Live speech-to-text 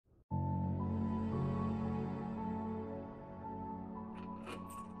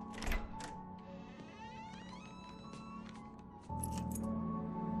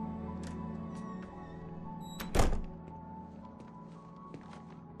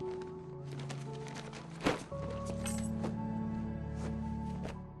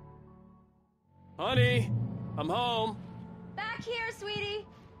Honey, I'm home. Back here, sweetie.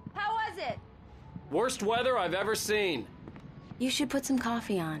 How was it? Worst weather I've ever seen. You should put some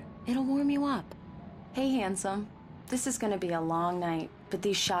coffee on. It'll warm you up. Hey, handsome. This is gonna be a long night, but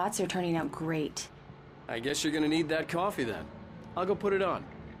these shots are turning out great. I guess you're gonna need that coffee then. I'll go put it on.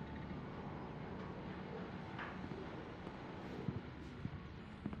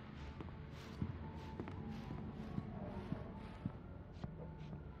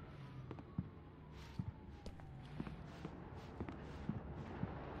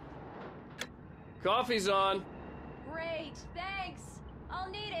 Coffee's on. Great, thanks. I'll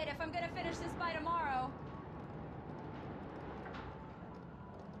need it if I'm gonna finish this by tomorrow.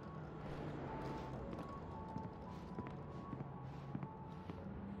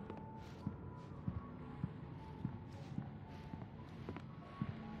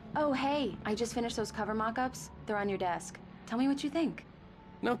 Oh, hey, I just finished those cover mock-ups. They're on your desk. Tell me what you think.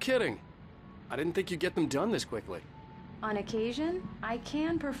 No kidding. I didn't think you'd get them done this quickly. On occasion, I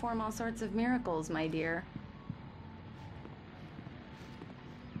can perform all sorts of miracles, my dear.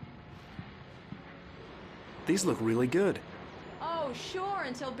 These look really good. Oh, sure,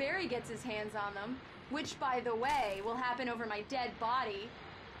 until Barry gets his hands on them. Which, by the way, will happen over my dead body.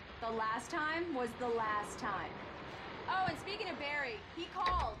 The last time was the last time. Oh, and speaking of Barry, he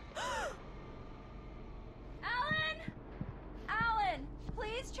called. Alan! Alan,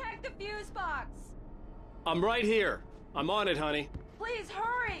 please check the fuse box. I'm right here. I'm on it, honey. Please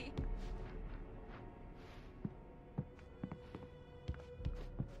hurry!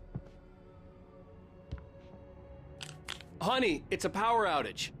 Honey, it's a power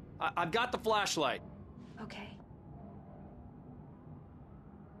outage. I've got the flashlight. Okay.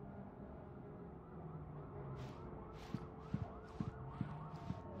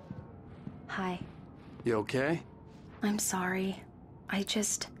 Hi. You okay? I'm sorry. It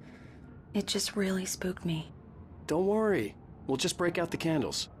just really spooked me. Don't worry. We'll just break out the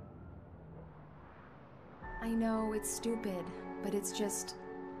candles. I know it's stupid, but it's just...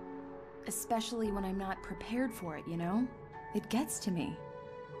 especially when I'm not prepared for it, you know? It gets to me.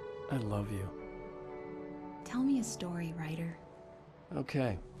 I love you. Tell me a story, writer.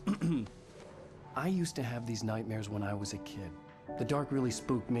 Okay. I used to have these nightmares when I was a kid. The dark really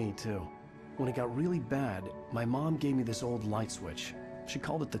spooked me, too. When it got really bad, my mom gave me this old light switch. She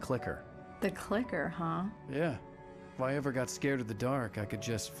called it the clicker. The clicker, huh? Yeah. If I ever got scared of the dark, I could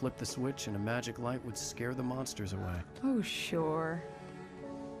just flip the switch and a magic light would scare the monsters away. Oh, sure.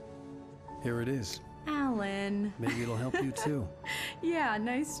 Here it is. Alan. Maybe it'll help you, too. Yeah,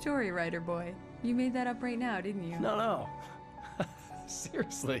 nice story, writer boy. You made that up right now, didn't you? No.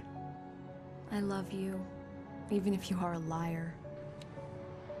 Seriously. I love you, even if you are a liar.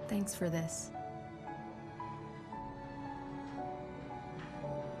 Thanks for this.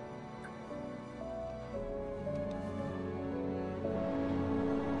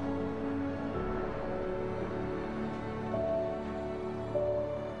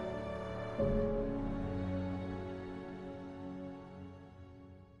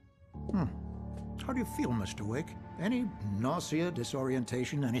 How do you feel, Mr. Wake? Any nausea,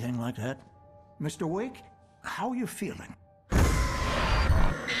 disorientation, anything like that? Mr. Wake, how are you feeling?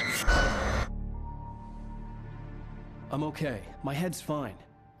 I'm okay. My head's fine.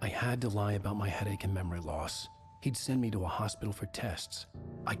 I had to lie about my headache and memory loss. He'd send me to a hospital for tests.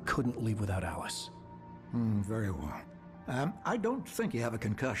 I couldn't leave without Alice. Very well. I don't think you have a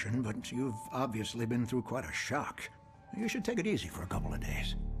concussion, but you've obviously been through quite a shock. You should take it easy for a couple of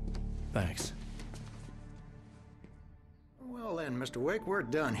days. Thanks. Well then, Mr. Wake, we're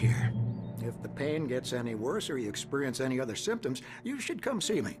done here. If the pain gets any worse or you experience any other symptoms, you should come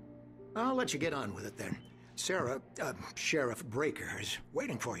see me. I'll let you get on with it then. Sarah, Sheriff Breaker, is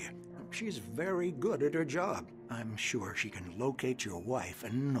waiting for you. She's very good at her job. I'm sure she can locate your wife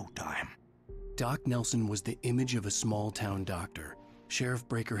in no time. Doc Nelson was the image of a small-town doctor. Sheriff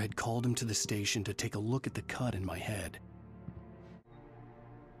Breaker had called him to the station to take a look at the cut in my head.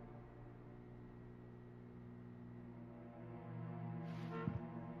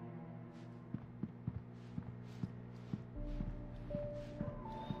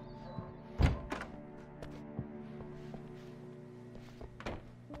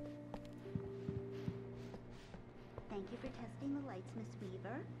 Thank you for testing the lights, Miss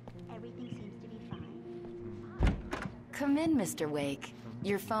Weaver. Everything seems to be fine. Come in, Mr. Wake.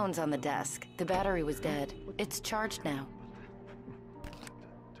 Your phone's on the desk. The battery was dead. It's charged now.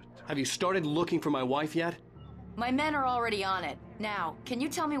 Have you started looking for my wife yet? My men are already on it. Now, can you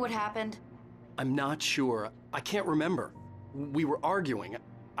tell me what happened? I'm not sure. I can't remember. We were arguing.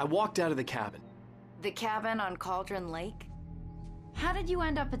 I walked out of the cabin. The cabin on Cauldron Lake? How did you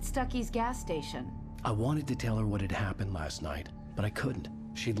end up at Stucky's gas station? I wanted to tell her what had happened last night, but I couldn't.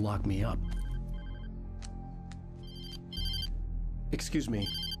 She'd lock me up. Excuse me,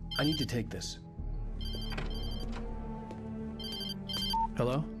 I need to take this.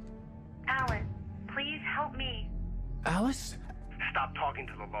 Hello? Alan, please help me. Alice? Stop talking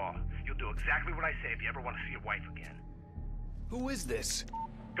to the law. You'll do exactly what I say if you ever want to see your wife again. Who is this?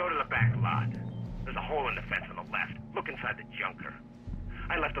 Go to the back lot. There's a hole in the fence on the left. Look inside the junker.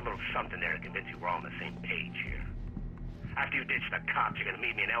 I left a little something there to convince you we're all on the same page here. After you ditch the cops, you're gonna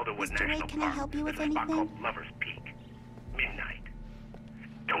meet me in Elderwood Mr. National Wake, can Park. I help you with There's a spot anything? called Lover's Peak. Midnight.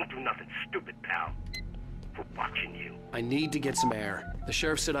 Don't do nothing stupid, pal. We're watching you. I need to get some air. The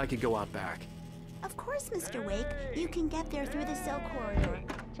sheriff said I could go out back. Of course, Mr. Wake. You can get there through the cell corridor.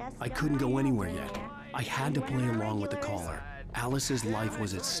 Just I don't couldn't go run anywhere over yet. there. I had to play We're along with the regulars. caller. Alice's life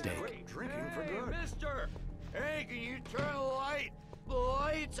was at stake. Drinking for good. Mister! Hey, can you turn the light? The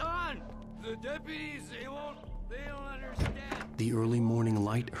light's on! The deputies, they don't understand. The early morning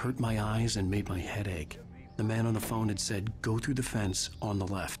light hurt my eyes and made my head ache. The man on the phone had said, go through the fence on the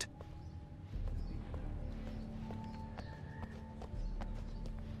left.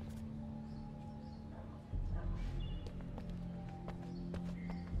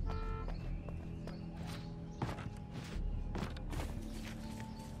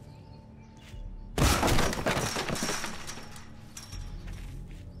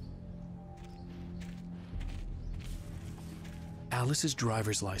 Alice's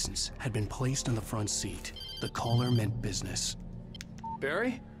driver's license had been placed on the front seat. The caller meant business.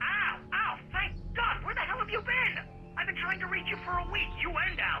 Barry? Ow! Ow! Thank God! Where the hell have you been? I've been trying to reach you for a week, you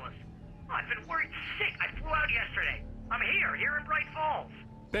and Alice. Oh, I've been worried sick. I flew out yesterday. I'm here in Bright Falls.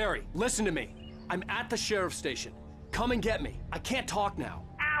 Barry, listen to me. I'm at the sheriff's station. Come and get me. I can't talk now.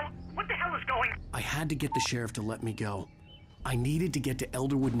 Al, what the hell is going on? I had to get the sheriff to let me go. I needed to get to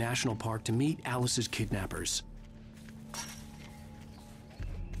Elderwood National Park to meet Alice's kidnappers.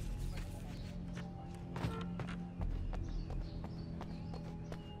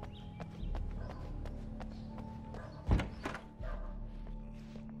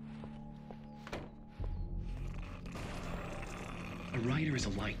 A writer is a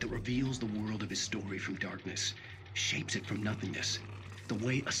light that reveals the world of his story from darkness, shapes it from nothingness. The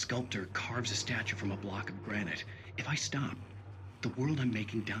way a sculptor carves a statue from a block of granite. If I stop, the world I'm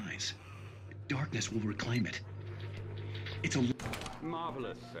making dies. Darkness will reclaim it. It's a...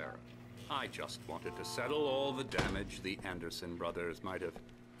 Marvelous, Sarah. I just wanted to settle all the damage the Anderson brothers might have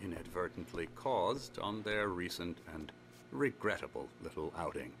inadvertently caused on their recent and regrettable little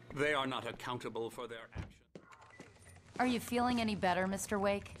outing. They are not accountable for their actions. Are you feeling any better, Mr.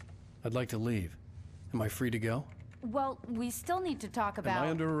 Wake? I'd like to leave. Am I free to go? Well, we still need to talk about... Am I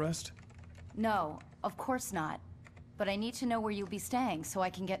under arrest? No, of course not. But I need to know where you'll be staying so I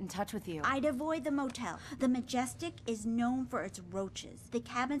can get in touch with you. I'd avoid the motel. The Majestic is known for its roaches. The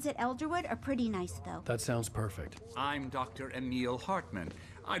cabins at Elderwood are pretty nice, though. That sounds perfect. I'm Dr. Emil Hartman.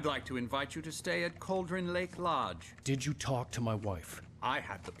 I'd like to invite you to stay at Cauldron Lake Lodge. Did you talk to my wife? I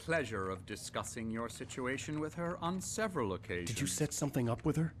had the pleasure of discussing your situation with her on several occasions. Did you set something up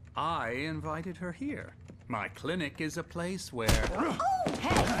with her? I invited her here. My clinic is a place where... Oh!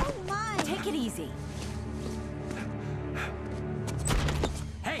 Hey! Oh, my! Take it easy.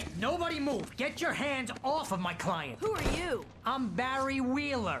 Hey, nobody move! Get your hands off of my client! Who are you? I'm Barry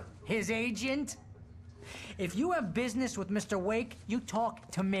Wheeler, his agent. If you have business with Mr. Wake, you talk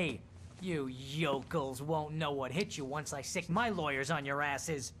to me. You yokels won't know what hit you once I sick my lawyers on your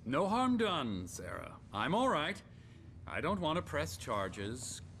asses. No harm done, Sarah. I'm all right. I don't want to press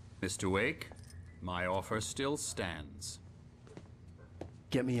charges. Mr. Wake, my offer still stands.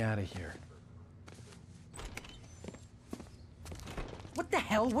 Get me out of here. What the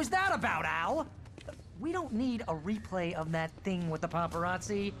hell was that about, Al? We don't need a replay of that thing with the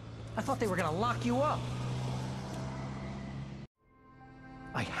paparazzi. I thought they were gonna lock you up.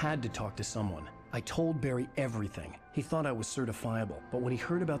 I had to talk to someone. I told Barry everything. He thought I was certifiable, but when he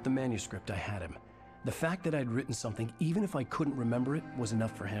heard about the manuscript, I had him. The fact that I'd written something, even if I couldn't remember it, was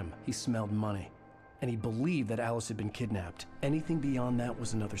enough for him. He smelled money. And he believed that Alice had been kidnapped. Anything beyond that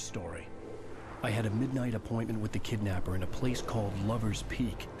was another story. I had a midnight appointment with the kidnapper in a place called Lover's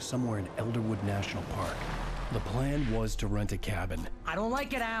Peak, somewhere in Elderwood National Park. The plan was to rent a cabin. I don't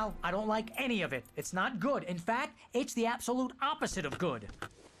like it, Al. I don't like any of it. It's not good. In fact, it's the absolute opposite of good.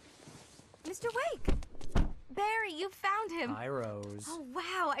 Mr. Wake! Barry, you found him! Hi, Rose. Oh,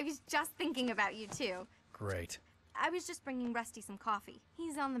 wow, I was just thinking about you, too. Great. I was just bringing Rusty some coffee.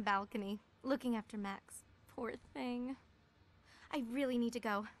 He's on the balcony, looking after Max. Poor thing. I really need to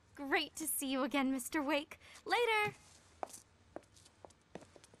go. Great to see you again, Mr. Wake. Later!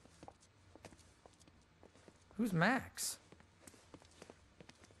 Who's Max?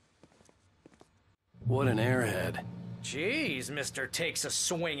 What an airhead. Jeez, Mr. Takes a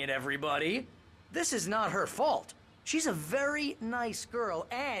swing at everybody. This is not her fault. She's a very nice girl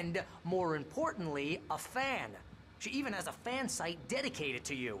and, more importantly, a fan. She even has a fan site dedicated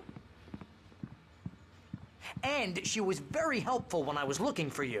to you. And she was very helpful when I was looking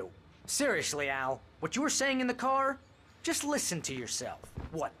for you. Seriously, Al, what you were saying in the car? Just listen to yourself.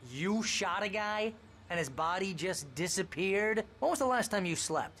 What, you shot a guy and his body just disappeared? When was the last time you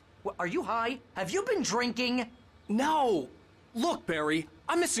slept? What, are you high? Have you been drinking? No! Look, Barry,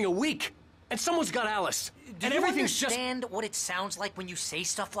 I'm missing a week, and someone's got Alice. Do you understand what it sounds like when you say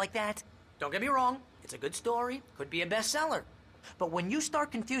stuff like that? Don't get me wrong, it's a good story, could be a bestseller. But when you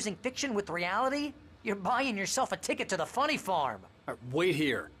start confusing fiction with reality, you're buying yourself a ticket to the funny farm. Wait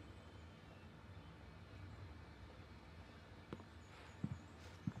here.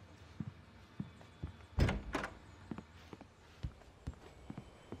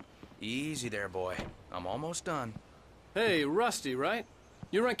 Easy there, boy. I'm almost done. Hey, Rusty, right?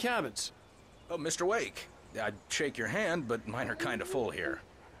 You rent cabins. Oh, Mr. Wake. I'd shake your hand, but mine are kind of full here.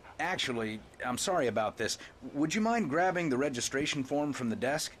 Actually, I'm sorry about this. Would you mind grabbing the registration form from the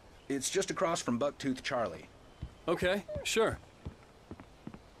desk? It's just across from Bucktooth Charlie. Okay, sure.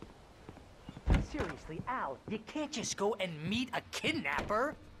 Seriously, Al, you can't just go and meet a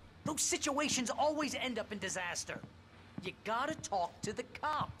kidnapper. Those situations always end up in disaster. You gotta talk to the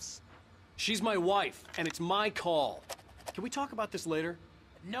cops. She's my wife, and it's my call. Can we talk about this later?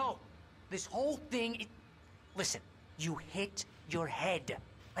 No. This whole thing, Listen, you hit your head.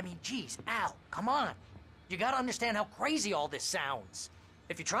 I mean, geez, Al, come on. You gotta understand how crazy all this sounds.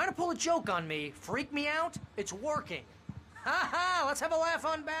 If you're trying to pull a joke on me, freak me out, it's working. Ha ha, let's have a laugh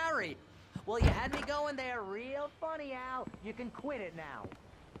on Barry. Well, you had me going there real funny, Al. You can quit it now.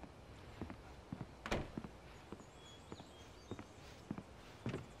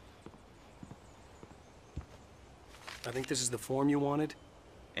 I think this is the form you wanted.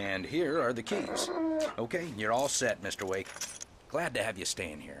 And here are the keys. Okay, you're all set, Mr. Wake. Glad to have you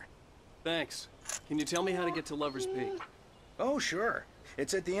staying here. Thanks. Can you tell me how to get to Lover's Peak? Oh, sure.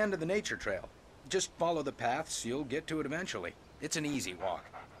 It's at the end of the nature trail. Just follow the paths, you'll get to it eventually. It's an easy walk.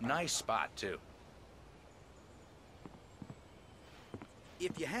 Nice spot, too.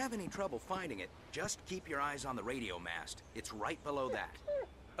 If you have any trouble finding it, just keep your eyes on the radio mast. It's right below that.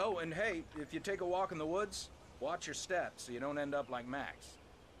 Oh, and hey, if you take a walk in the woods, watch your steps so you don't end up like Max.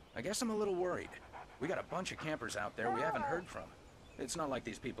 I guess I'm a little worried. We got a bunch of campers out there we haven't heard from. It's not like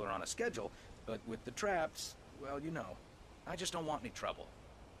these people are on a schedule, but with the traps, well, you know. I just don't want any trouble.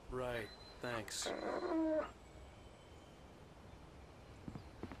 Right, thanks.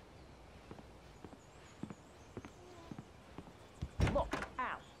 Look,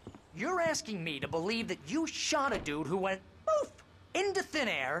 Al, you're asking me to believe that you shot a dude who went poof into thin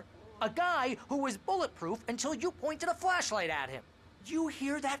air, a guy who was bulletproof until you pointed a flashlight at him. You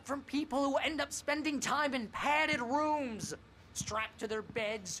hear that from people who end up spending time in padded rooms, strapped to their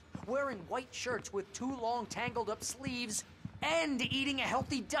beds, wearing white shirts with too long tangled up sleeves, and eating a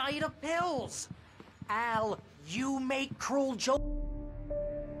healthy diet of pills. Al, you make cruel jokes.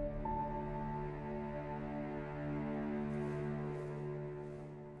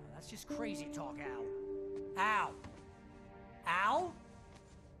 That's just crazy talk, Al. Al? Al?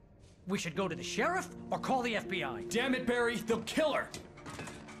 We should go to the sheriff or call the FBI. Damn it, Barry, they'll kill her!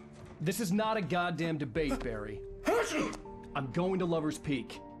 This is not a goddamn debate, Barry. I'm going to Lover's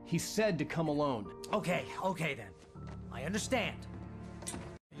Peak. He said to come alone. Okay then. I understand.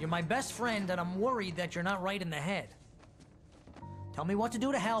 You're my best friend, and I'm worried that you're not right in the head. Tell me what to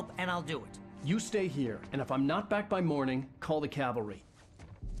do to help, and I'll do it. You stay here, and if I'm not back by morning, call the cavalry.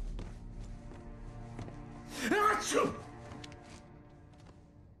 Achoo!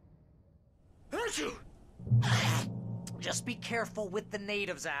 Just be careful with the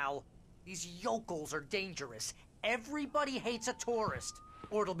natives, Al. These yokels are dangerous. Everybody hates a tourist,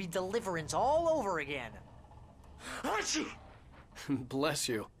 or it'll be Deliverance all over again. Achoo! Bless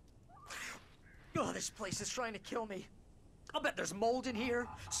you. Oh, this place is trying to kill me. I'll bet there's mold in here,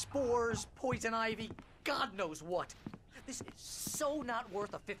 spores, poison ivy, God knows what. This is so not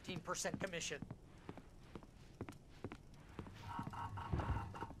worth a 15% commission.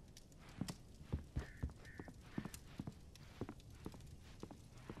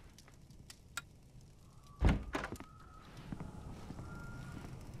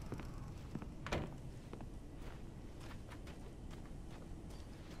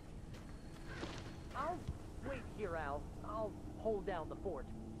 I'll wait here, Al. I'll hold down the fort.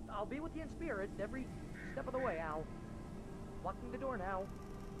 I'll be with you in spirit every step of the way, Al. Locking the door now.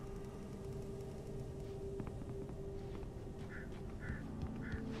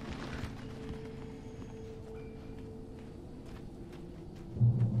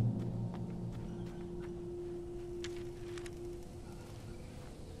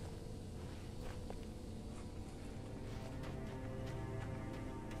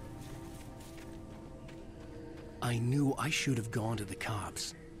 I knew I should have gone to the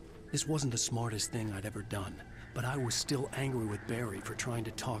cops. This wasn't the smartest thing I'd ever done, but I was still angry with Barry for trying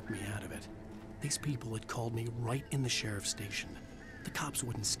to talk me out of it. These people had called me right in the sheriff's station. The cops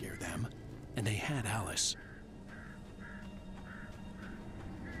wouldn't scare them, and they had Alice.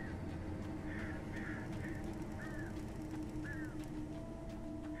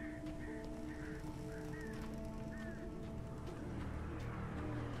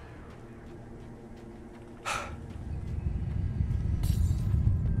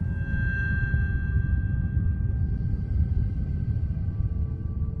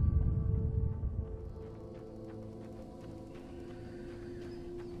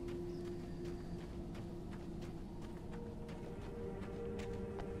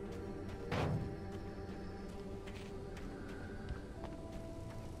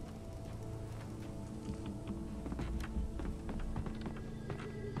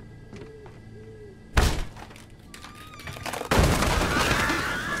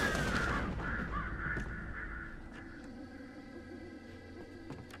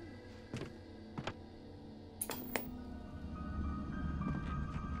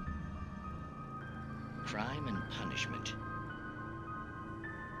 Crime and punishment.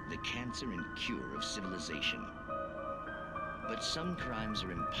 The cancer and cure of civilization. But some crimes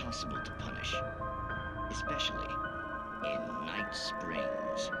are impossible to punish, especially in Night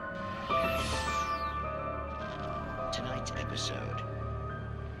Springs. Tonight's episode,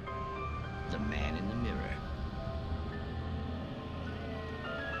 The Man in the Mirror.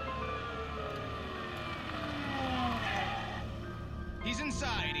 He's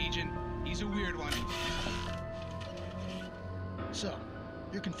inside, Agent. He's a weird one. So,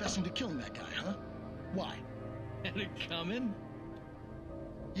 you're confessing to killing that guy, huh? Why? Had it coming?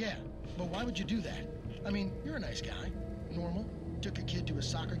 Yeah, but why would you do that? I mean, you're a nice guy. Normal. Took a kid to a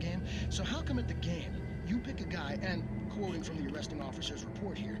soccer game. So how come at the game, you pick a guy and, quoting from the arresting officer's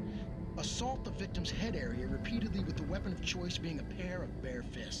report here, assault the victim's head area repeatedly with the weapon of choice being a pair of bare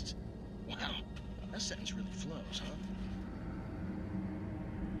fists? Wow, that sentence really flows, huh?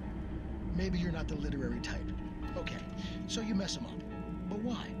 Maybe you're not the literary type. Okay, so you mess him up. But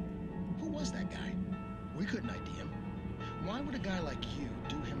why? Who was that guy? We couldn't ID him. Why would a guy like you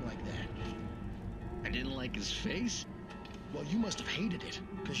do him like that? I didn't like his face? Well, you must have hated it,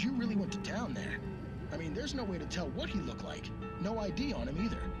 because you really went to town there. I mean, there's no way to tell what he looked like. No ID on him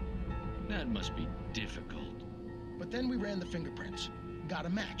either. That must be difficult. But then we ran the fingerprints. Got a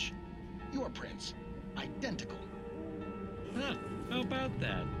match. Your prints. Identical. Huh, how about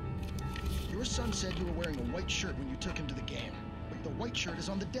that? Your son said you were wearing a white shirt when you took him to the game, but the white shirt is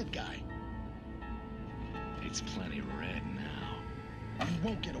on the dead guy. It's plenty red now. You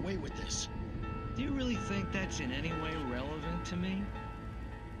won't get away with this. Do you really think that's in any way relevant to me?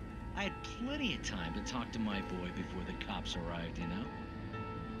 I had plenty of time to talk to my boy before the cops arrived, you know?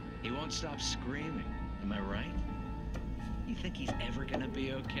 He won't stop screaming, am I right? You think he's ever gonna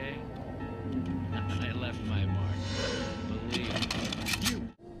be okay? I left my mark. Believe me. You!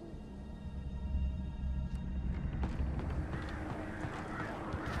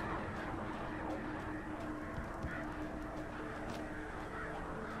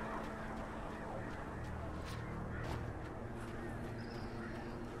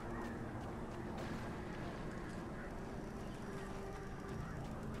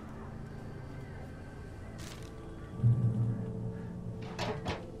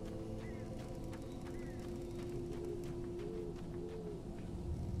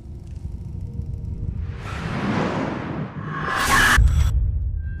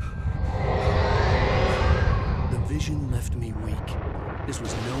 Vision left me weak. This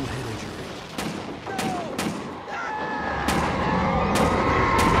was no head injury.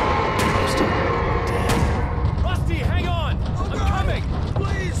 Rusty, hang on! I'm coming!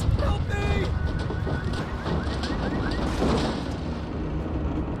 Please, help me!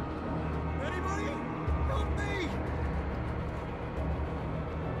 Anybody? Help me!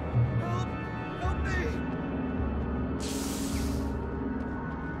 Help me!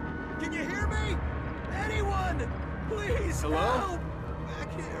 Can you hear me? Anyone! Please, hello? Help!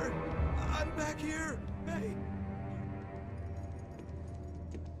 Back here. I'm back here. Hey.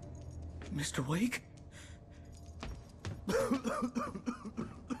 Mr. Wake?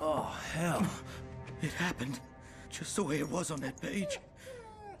 Oh, hell. It happened just the way it was on that page.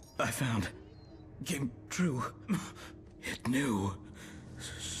 I found came true. It knew.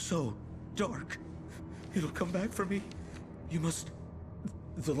 So dark. It'll come back for me. You must...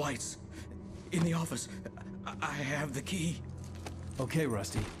 The lights. In the office. I have the key. Okay,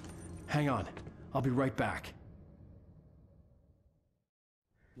 Rusty. Hang on. I'll be right back.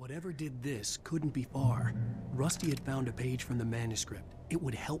 Whatever did this couldn't be far. Rusty had found a page from the manuscript. It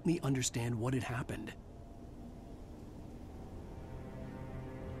would help me understand what had happened.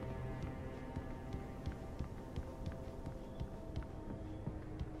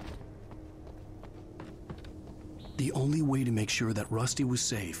 The only way to make sure that Rusty was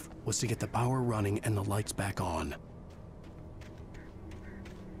safe was to get the power running and the lights back on.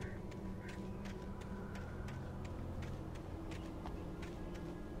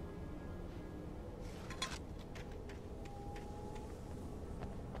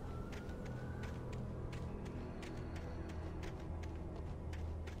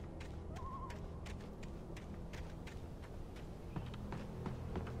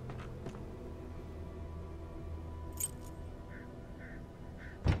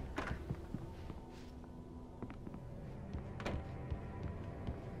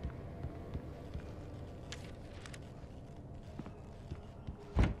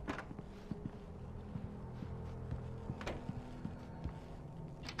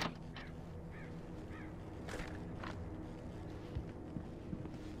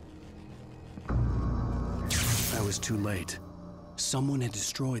 I was too late. Someone had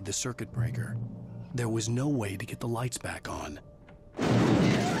destroyed the circuit breaker. There was no way to get the lights back on.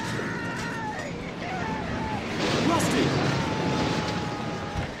 Rusty!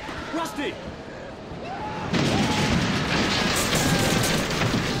 Rusty!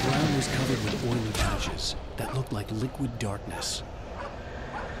 The ground was covered with oily patches that looked like liquid darkness.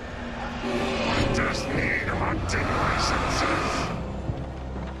 I just need hunting licenses.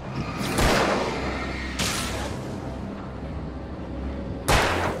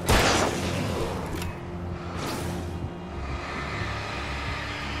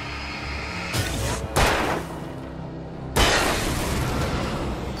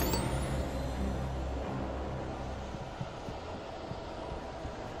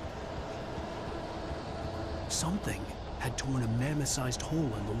 Something had torn a mammoth-sized hole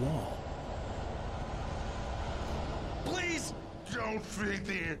in the wall. Please don't feed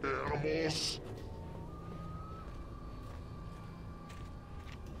the animals.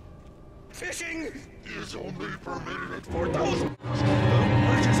 Fishing is only permitted for those who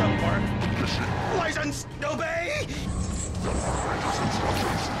purchase a park license. Obey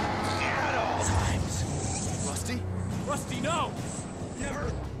instructions at all times. Rusty? Rusty, no!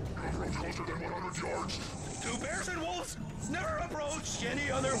 Never. Never closer than 100 yards. Do bears and wolves never approach any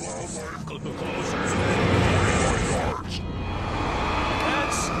other wildlife closer than 40 yards.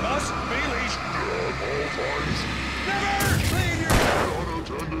 Pets must be leashed at all times. Never leave your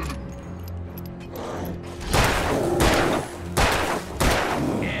unattended.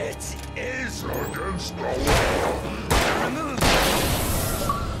 It is against the law. Remove.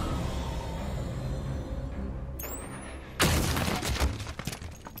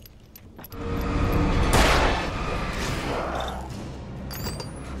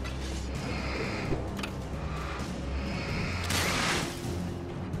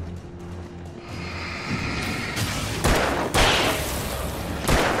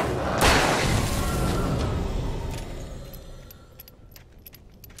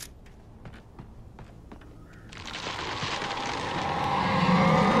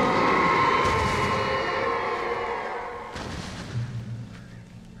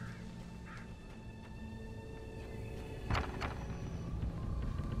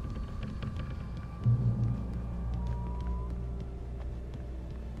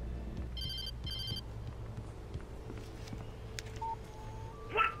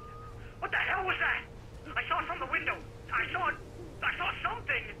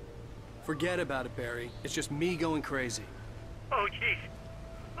 Forget about it, Barry. It's just me going crazy. Oh, jeez.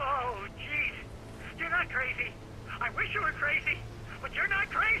 Oh, jeez. You're not crazy. I wish you were crazy, but you're not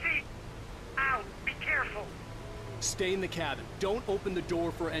crazy. Ow, be careful. Stay in the cabin. Don't open the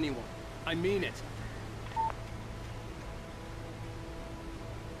door for anyone. I mean it.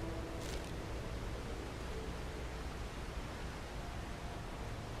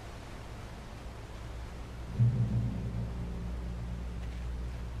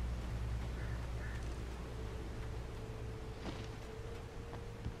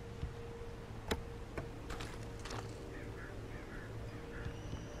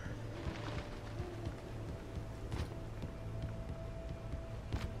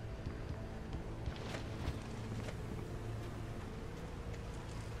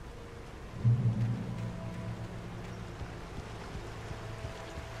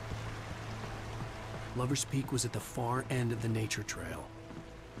 Lover's Peak was at the far end of the nature trail.